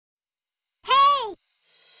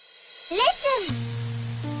Listen!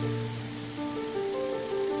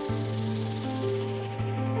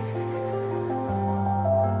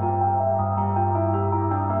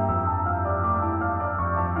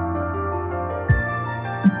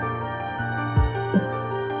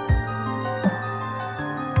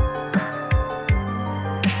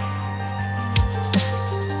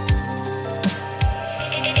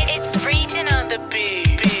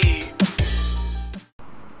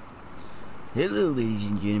 Hello ladies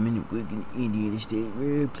and gentlemen, welcome to Indiana State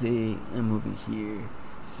Roleplay. I'm over here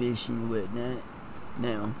fishing and whatnot.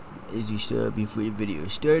 Now, as you saw before the video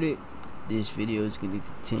started, this video is going to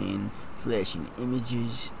contain flashing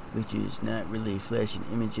images, which is not really flashing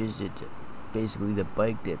images. It's basically the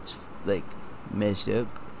bike that's like messed up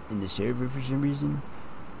in the server for some reason.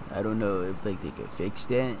 I don't know if like they could fix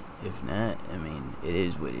that. If not, I mean, it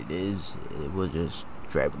is what it is. It will just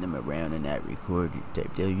drive them around and not record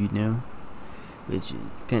type deal, you know, which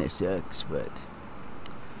kind of sucks. But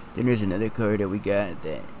then there's another car that we got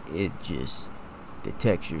that it just, the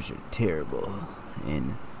textures are terrible,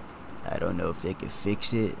 and I don't know if they could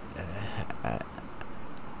fix it.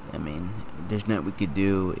 I mean, there's nothing we could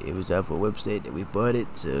do. It was off a website that we bought it,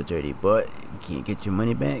 so it's already bought. You can't get your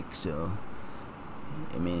money back, so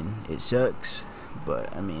I mean, it sucks,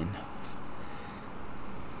 but I mean,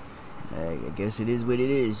 I guess it is what it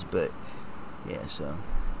is. But yeah, so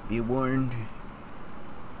be warned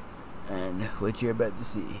on what you're about to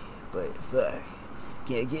see. But fuck,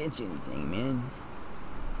 can't get you anything, man.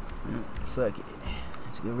 Fuck it,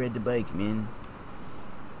 let's go ride the bike, man.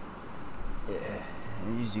 Yeah,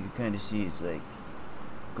 and as you can kind of see, it's like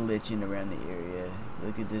glitching around the area.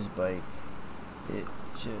 Look at this bike.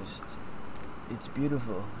 It's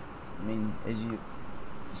beautiful. I mean, as you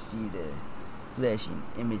see the flashing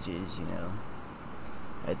images, you know,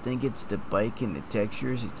 I think it's the bike and the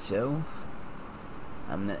textures itself.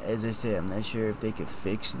 As I said, I'm not sure if they could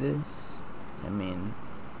fix this. I mean,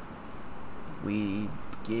 we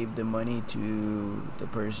gave the money to the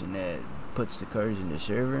person that puts the cars in the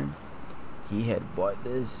server. He had bought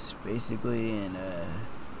this basically and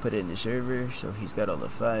put it in the server, so he's got all the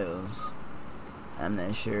files. I'm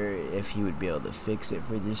not sure if he would be able to fix it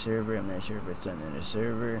for this server. I'm not sure if it's something in the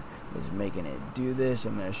server is making it do this.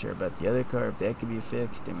 I'm not sure about the other car, if that could be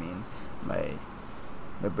fixed. I mean,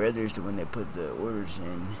 my brother's the one that put the orders in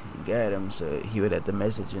and got them, so he would have to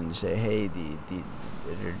message him to say, hey,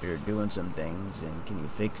 they're doing some things, and can you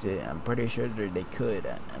fix it? I'm pretty sure they could.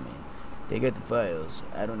 I mean, they got the files.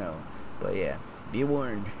 I don't know. But yeah, be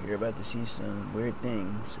warned, you're about to see some weird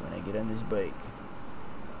things when I get on this bike.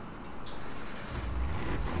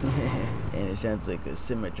 And it sounds like a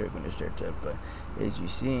semi-truck when it starts up, but as you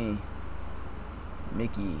see,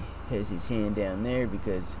 Mickey has his hand down there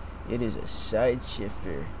because it is a side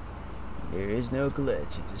shifter. There is no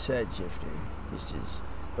clutch, it's a side shifter. It's just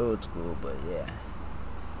old school, but yeah.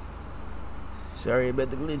 Sorry about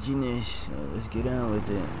the glitchiness, so let's get on with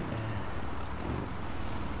it.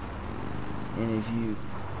 And if you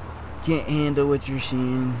can't handle what you're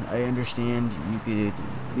seeing, I understand. You could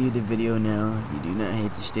leave the video now. You do not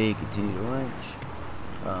have to stay, continue to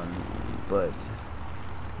watch. But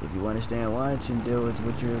if you want to stay and watch and deal with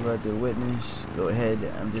what you're about to witness, go ahead.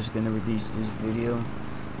 I'm just going to release this video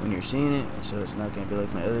when you're seeing it, so it's not going to be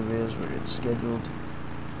like my other videos where it's scheduled.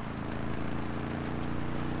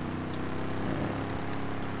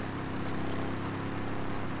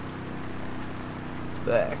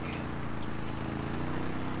 Back.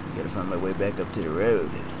 Gotta find my way back up to the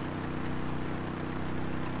road.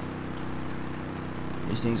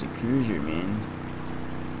 This thing's a cruiser, man.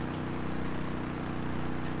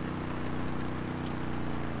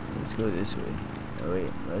 Let's go this way. Oh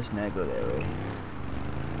wait, let's not go that way.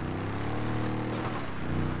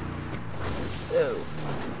 Oh,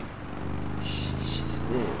 shit,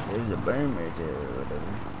 there's a berm right there or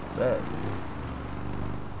whatever. Fuck.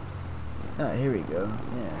 Oh, here we go.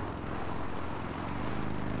 Yeah.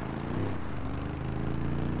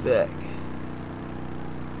 Fuck.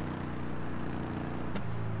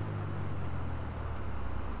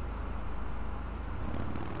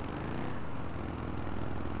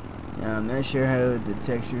 Now I'm not sure how the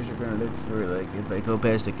textures are gonna look for, like, if I go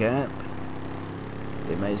past the cap.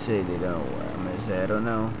 They might say they don't. I might say I don't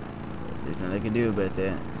know. There's nothing I can do about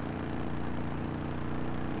that.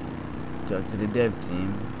 Talk to the dev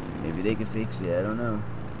team. Maybe they can fix it. I don't know.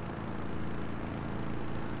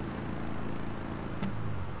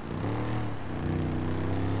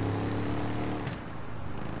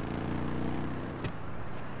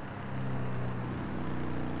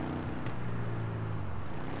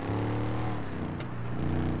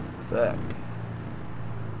 Fuck.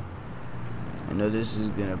 I know this is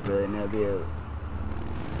gonna probably not be a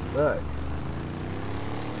fuck.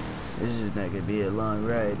 This is not gonna be a long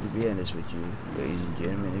ride, to be honest with you, ladies and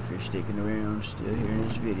gentlemen, if you're sticking around still here in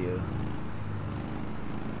this video.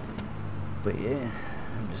 But yeah,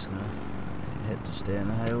 I'm just gonna have to stay on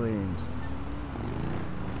the highway and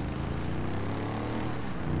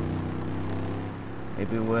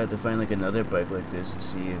maybe we'll have to find like another bike like this and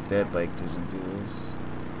see if that bike doesn't do this.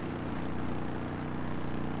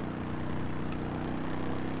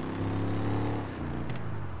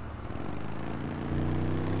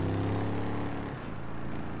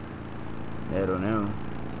 I don't know.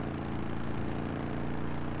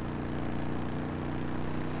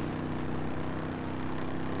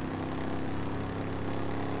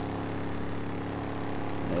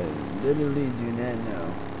 I literally do not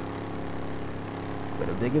know. But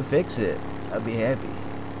if they can fix it, I'll be happy.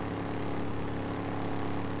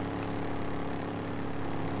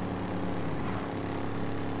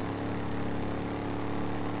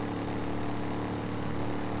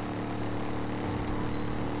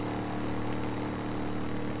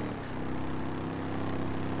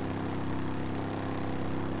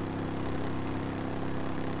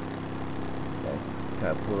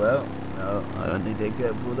 Got pull out? No, I don't think they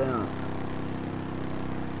got pulled out.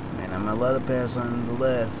 Man, I'm allowed to pass on the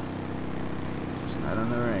left, just not on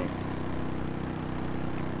the right.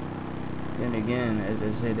 Then again, as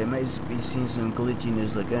I said, they might be seeing some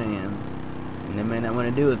glitchiness like I am, and they may not want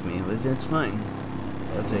to do with me, but that's fine.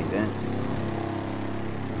 I'll take that.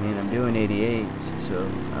 I mean, I'm doing 88, so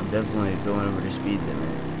I'm definitely going over the speed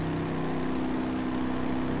limit.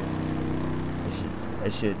 I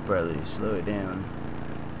should probably slow it down.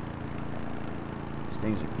 This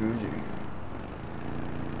thing's a cruiser.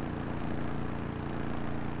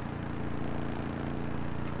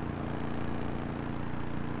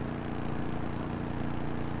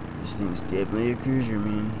 This thing's definitely a cruiser,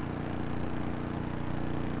 man.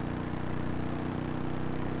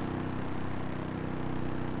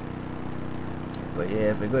 But yeah,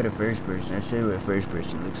 if I go to first person, I'll show you what first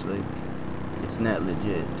person looks like. It's not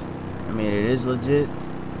legit. I mean, it is legit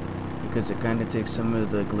because it kind of takes some of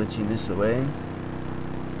the glitchiness away.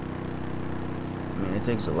 I mean, it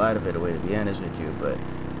takes a lot of it away, to be honest with you, but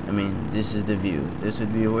I mean, this is the view. This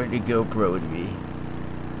would be where the GoPro would be.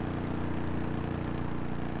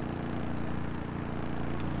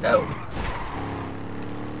 Oh!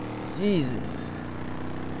 Jesus.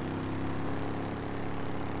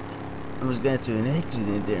 Almost got to an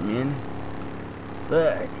accident there, man.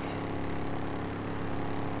 Fuck.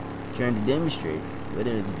 Trying to demonstrate what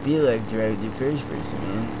it would be like driving the first person,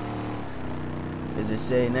 man. As I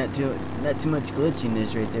say, not too much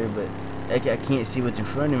glitchiness right there, but like I can't see what's in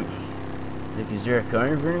front of me. Like, is there a car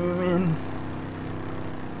in front of me, man?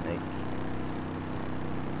 Like,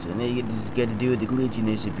 so now you just got to deal with the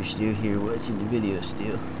glitchiness if you're still here watching the video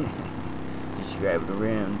still. Just driving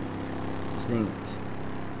around. This thing is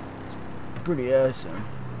pretty awesome.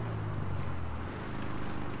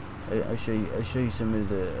 I'll show you some of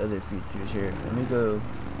the other features here. Let me go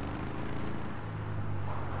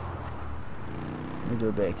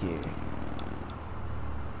back here.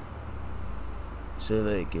 So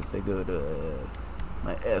like if I go to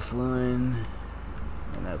my F1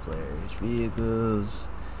 and I players vehicles,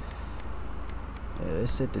 yeah,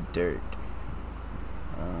 let's set the dirt.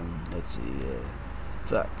 Let's see,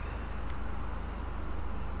 fuck.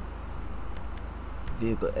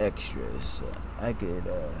 Vehicle extras. I could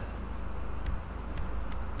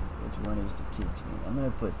which one is the kickstand? I'm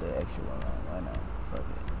gonna put the extra one on. Why not? Fuck it.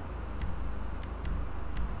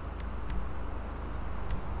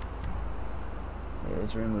 Yeah,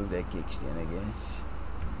 let's remove that kickstand, I guess.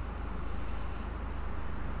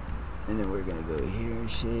 And then we're gonna go here,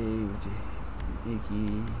 saved,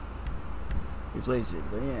 Micky, replace it.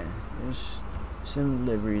 But yeah, there's some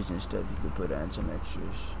liveries and stuff you could put on, some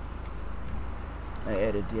extras. I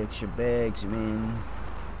added the extra bags, man.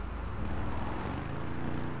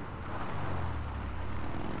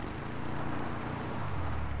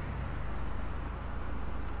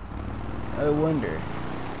 I wonder.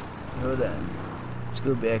 Hold on. Let's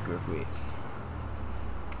go back real quick.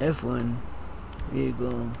 F1,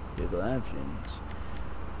 vehicle options.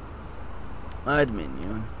 Odd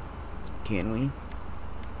menu. Can we?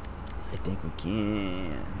 I think we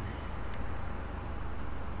can.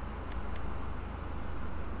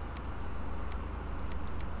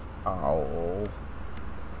 Oh.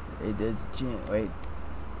 It does change. Wait.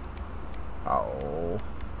 Oh.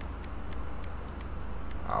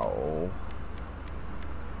 Oh.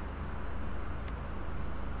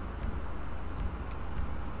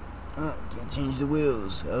 Oh, can't change the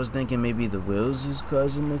wheels. I was thinking maybe the wheels is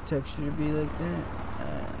causing the texture to be like that.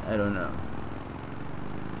 I don't know.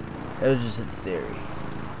 That was just a theory.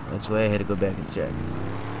 That's why I had to go back and check.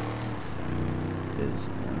 Because,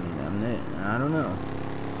 I mean, I don't know.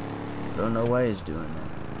 I don't know why it's doing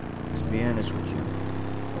that. To be honest with you.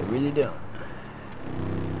 I really don't.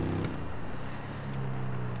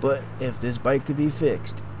 But if this bike could be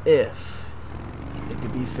fixed, if it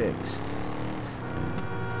could be fixed,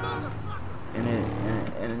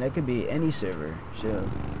 and that could be any server, so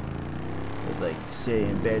like say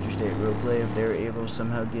in Badger State Roleplay, if they're able to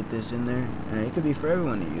somehow get this in there, and it could be for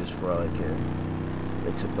everyone to use for all I care,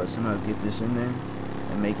 like but somehow get this in there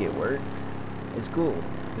and make it work, it's cool,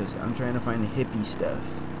 because I'm trying to find the hippie stuff.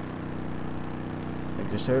 Like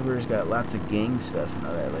the server's got lots of gang stuff and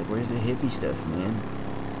all that, like where's the hippie stuff, man?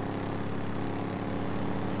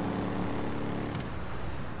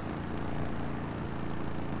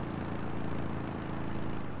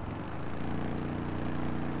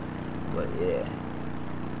 But yeah,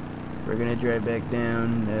 we're gonna drive back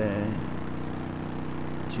down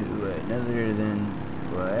to another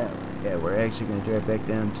than, well, yeah, we're actually gonna drive back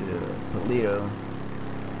down to Polito.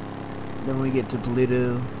 Then when we get to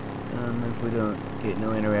Polito, if we don't get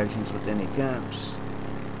no interactions with any cops,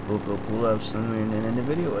 we'll go pull off somewhere and then end the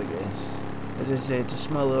video, I guess. As I say, it's a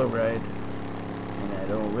small little ride, and I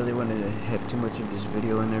don't really want to have too much of this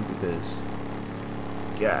video in there because,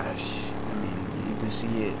 gosh, I mean, you can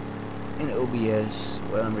see it in OBS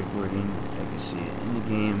while I'm recording. I can see it in the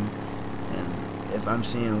game, and if I'm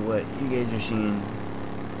seeing what you guys are seeing,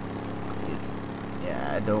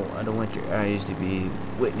 yeah, I don't want your eyes to be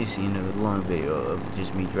witnessing a long video of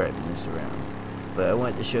just me driving this around. But I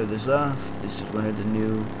wanted to show this off. This is one of the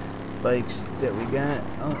new bikes that we got.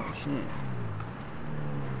 Oh shit!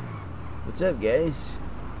 What's up, guys?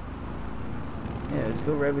 Yeah, let's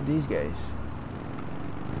go ride with these guys.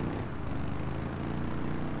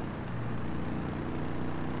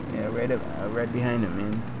 Yeah, right behind him,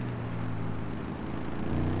 man.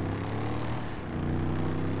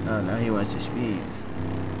 Oh, now he wants to speed.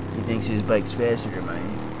 He thinks his bike's faster than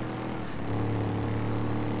mine.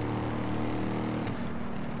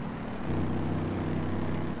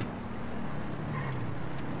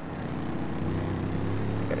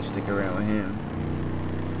 Gotta stick around with him.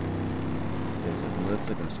 Because if it looks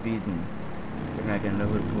like I'm speeding, they're not gonna know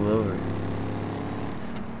who to pull over.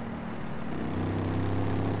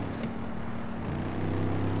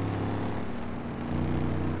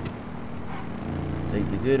 Like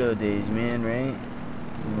the good old days, man, right?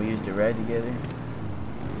 When we used to ride together.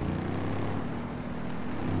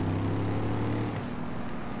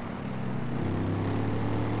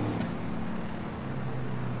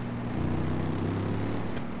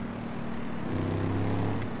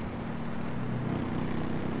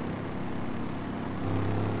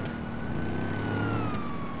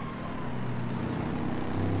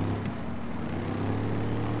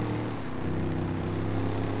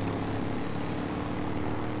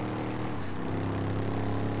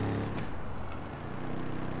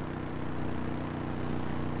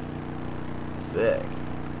 Sick.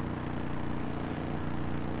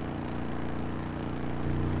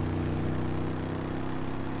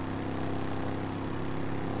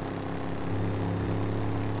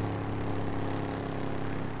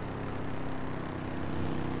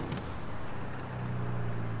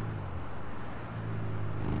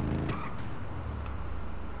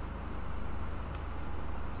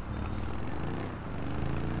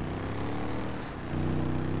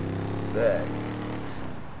 Sick.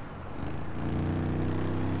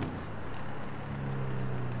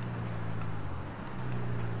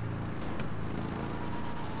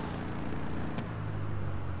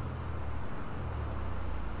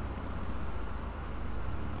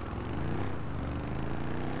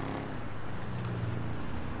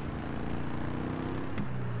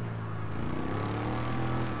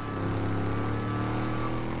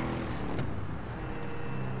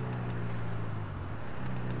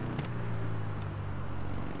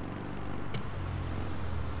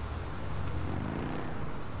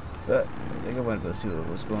 Fuck, I think I want to go see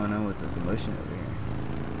what's going on with the commotion over here.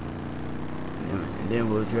 And then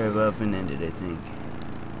we'll drive off and end it, I think.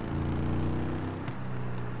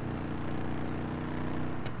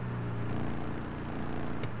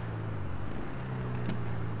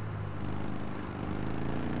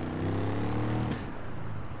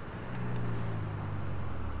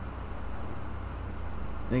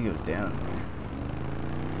 I think it was down there.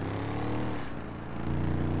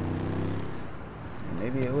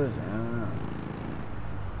 Maybe it wasn't, I don't know.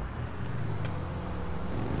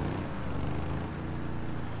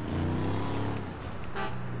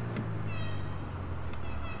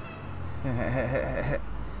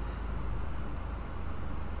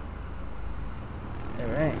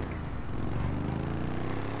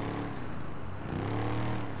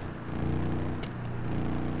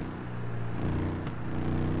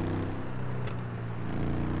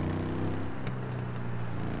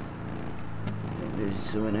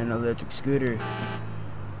 was on an electric scooter.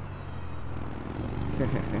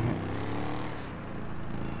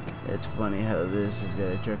 It's funny how this has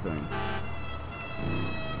got a truck on.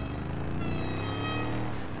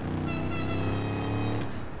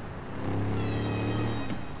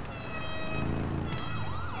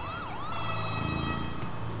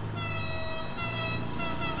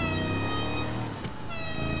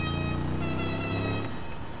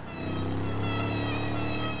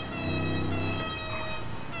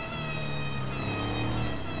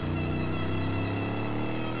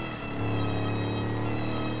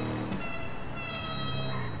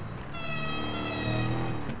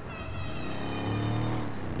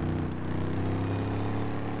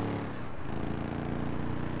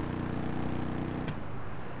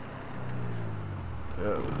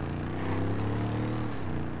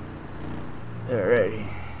 Alrighty.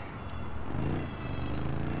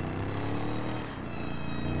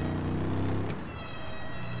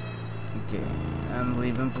 Okay, I'm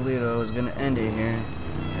leaving Polito. I was gonna end it here.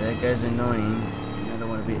 That guy's annoying. I don't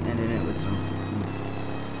want to be ending it with some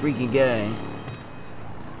freaky guy.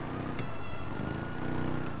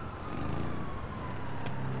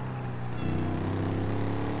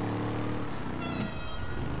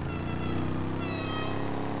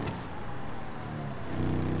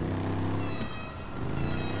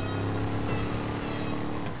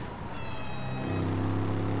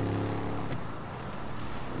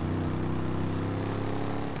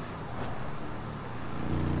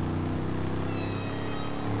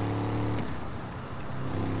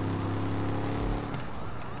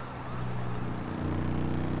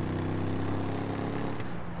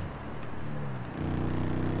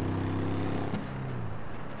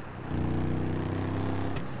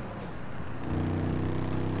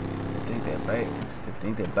 I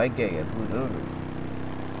think that bike guy got pulled over.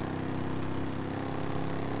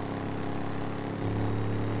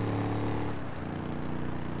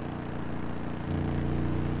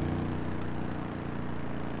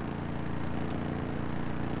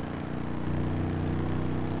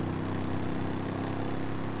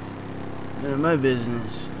 None of my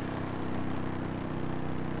business.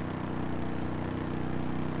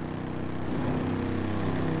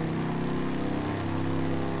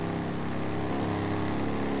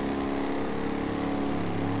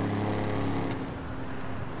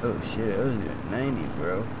 Oh shit, I was doing 90,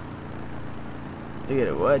 bro. I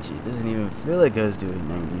gotta watch it. It doesn't even feel like I was doing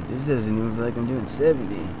 90. This doesn't even feel like I'm doing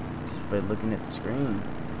 70. Just by looking at the screen.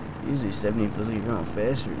 Usually 70 feels like you're going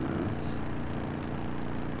faster than this.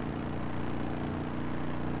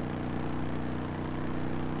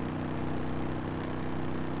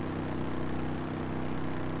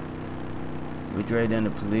 We drive down to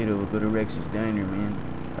Polito, we'll go to Rex's Diner, man.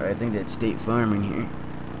 Alright, I think that's State Farm in here.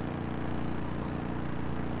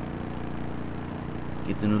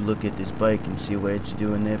 Get them to look at this bike and see what it's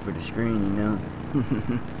doing there for the screen, you know?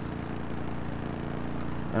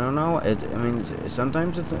 I don't know. I mean,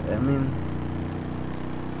 sometimes it's, I mean,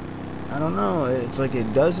 I don't know. It's like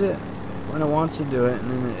it does it when it wants to do it,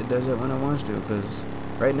 and then it does it when it wants to, because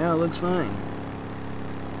right now it looks fine.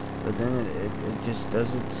 But then it just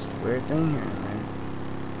does its weird thing here and there.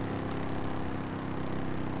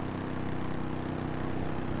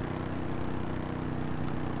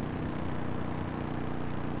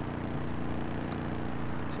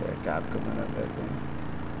 Cop coming up back there.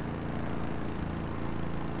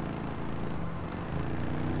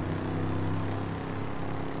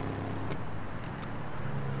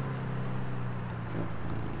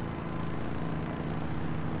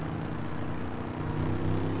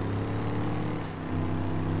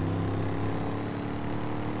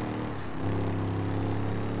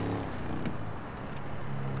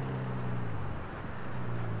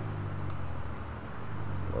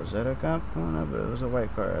 Was that a cop coming up? It was a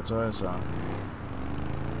white car, that's what I saw.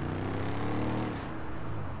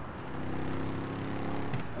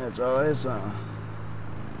 That's all I saw.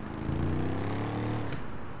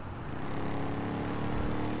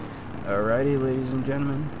 Alrighty, ladies and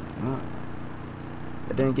gentlemen. Well,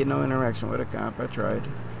 I didn't get no interaction with a cop. I tried.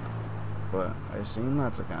 But I seen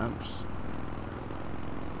lots of cops.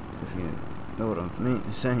 If you know what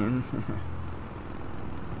I'm saying.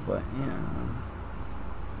 But, yeah.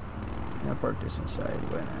 I'll park this inside.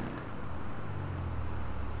 Why not?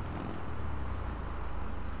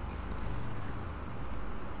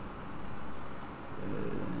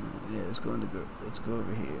 Yeah, let's go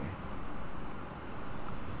over here.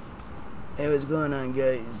 Hey, what's going on,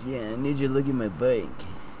 guys? Yeah, I need you to look at my bike.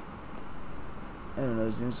 I don't know,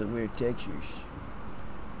 it's doing some weird textures.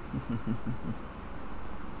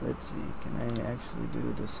 Let's see, can I actually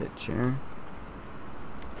do the sit chair?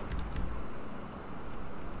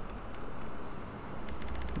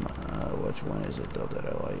 Which one is it though that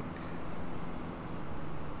I like?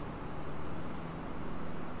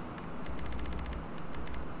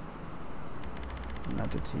 Not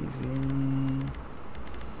the TV.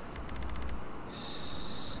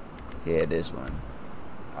 Yeah, this one.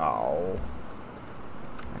 Oh,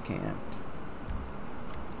 I can't.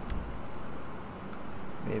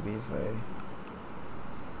 Maybe if I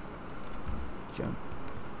jump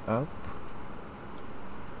up.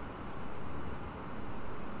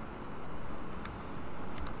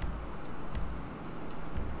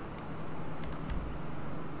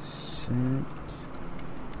 Set.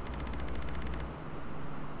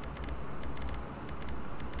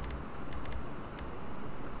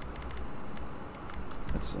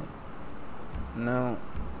 Let's see. No,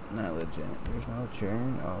 not legit. There's no chair.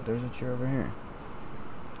 Oh, there's a chair over here.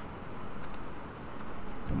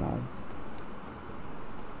 Come on.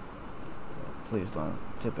 Please don't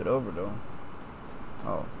tip it over though.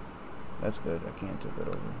 Oh, that's good. I can't tip it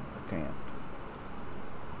over. I can't.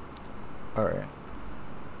 Alright.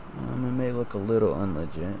 It may look a little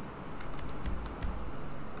unlegit.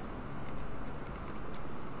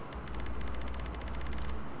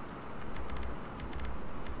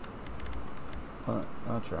 But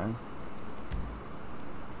I'll try.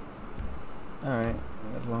 Alright,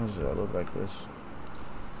 as long as I look like this.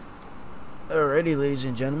 Alrighty, ladies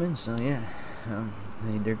and gentlemen, so yeah,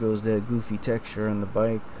 hey, there goes that goofy texture on the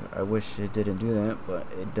bike. I wish it didn't do that, but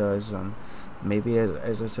it does. Maybe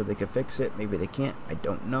as I said, they could fix it. Maybe they can't. I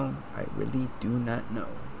don't know. I really do not know.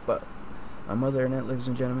 But other than that, ladies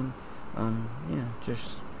and gentlemen, yeah,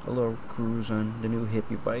 just a little cruise on the new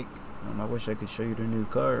Hippie bike. I wish I could show you the new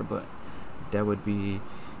car, but that would be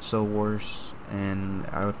so worse, and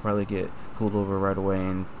I would probably get pulled over right away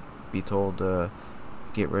and be told to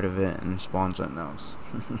get rid of it and spawn something else.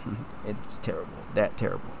 It's terrible, that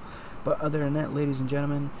terrible. But other than that, ladies and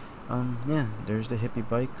gentlemen, yeah, there's the Hippie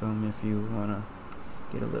bike. If you wanna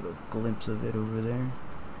get a little glimpse of it over there.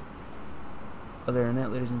 Other than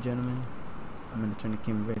that, ladies and gentlemen, I'm gonna turn the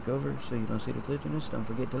camera back over so you don't see the glitchiness. Don't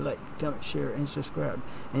forget to like, comment, share, and subscribe,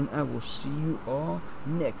 and I will see you all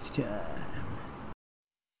next time.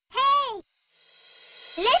 Hey!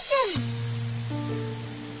 Listen!